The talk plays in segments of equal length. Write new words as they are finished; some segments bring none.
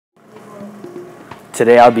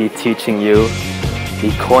Today I'll be teaching you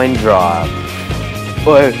the coin drop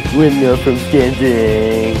or windmill from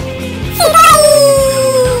standing.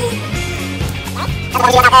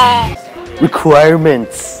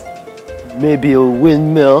 Requirements: maybe a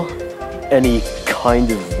windmill, any kind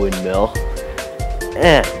of windmill,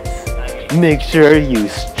 and make sure you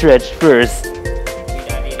stretch first.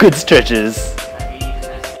 Good stretches.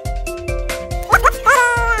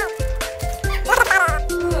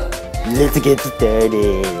 Let's get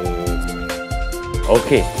started.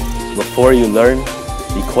 Okay, before you learn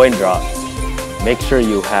the coin drop, make sure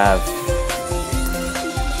you have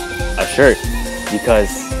a shirt,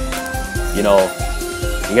 because you know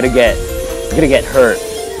you're gonna get hurt.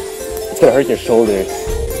 It's gonna hurt your shoulders.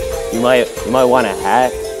 You might want a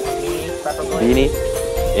hat, beanie,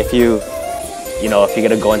 if you're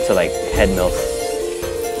gonna go into like head mills.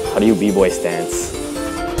 How do you b-boy stance?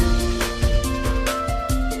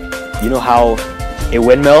 You know how a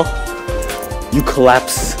windmill, you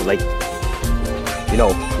collapse, like,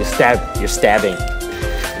 you're stabbing.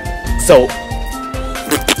 So,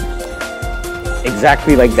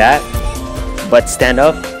 exactly like that, but stand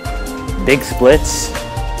up, big splits,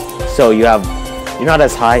 so you're not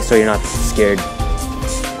as high, so you're not scared.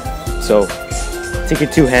 So, take your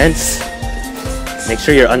two hands, make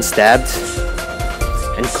sure you're unstabbed,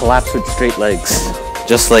 and collapse with straight legs,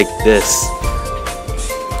 just like this.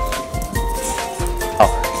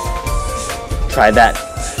 Try that.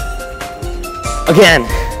 Again.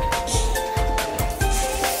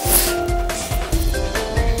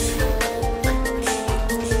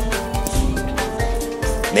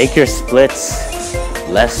 Make your splits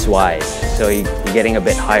less wide, so you're getting a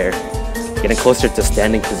bit higher, getting closer to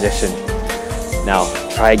standing position. Now,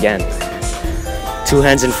 try again. Two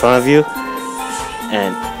hands in front of you,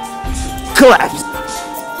 and collapse.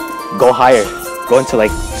 Go higher. Go into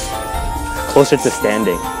like closer to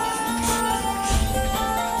standing.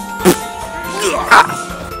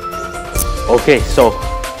 Okay, so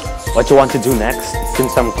what you want to do next,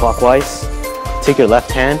 since I'm clockwise, take your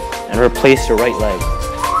left hand and replace your right leg.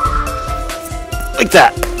 Like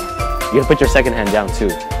that. You can put your second hand down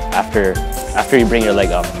too, after you bring your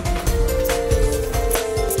leg up.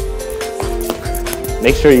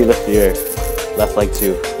 Make sure you lift your left leg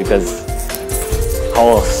too, because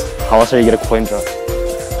how else are you gonna coin drop?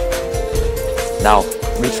 Now,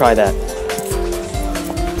 retry that.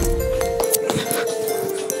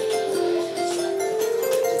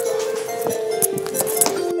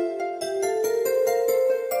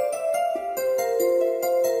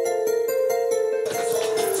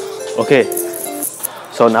 Okay,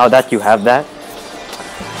 so now that you have that,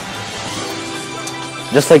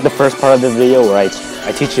 just like the first part of the video where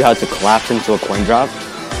I teach you how to collapse into a coin drop,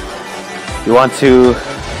 you want to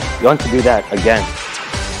do that again,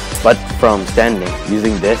 but from standing,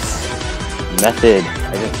 using this method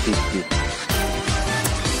I just teach you.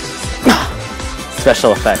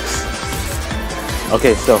 Special effects.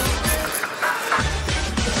 Okay, so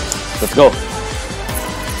let's go.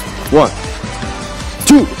 1,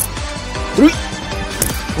 2, 3,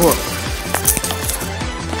 4.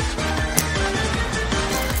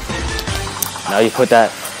 Now you put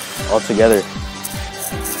that all together.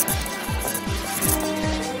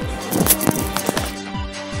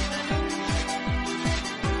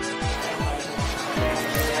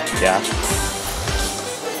 Yeah.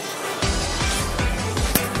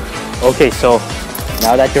 Okay, so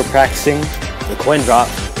now that you're practicing the coin drop,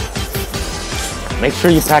 make sure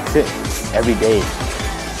you practice it every day.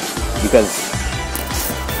 Because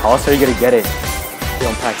how else are you gonna get it if you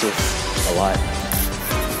don't practice a lot?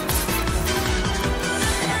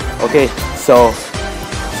 Okay, so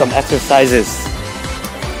some exercises.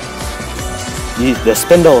 The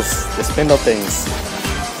spindle things.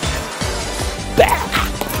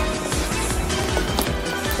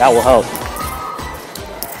 That will help.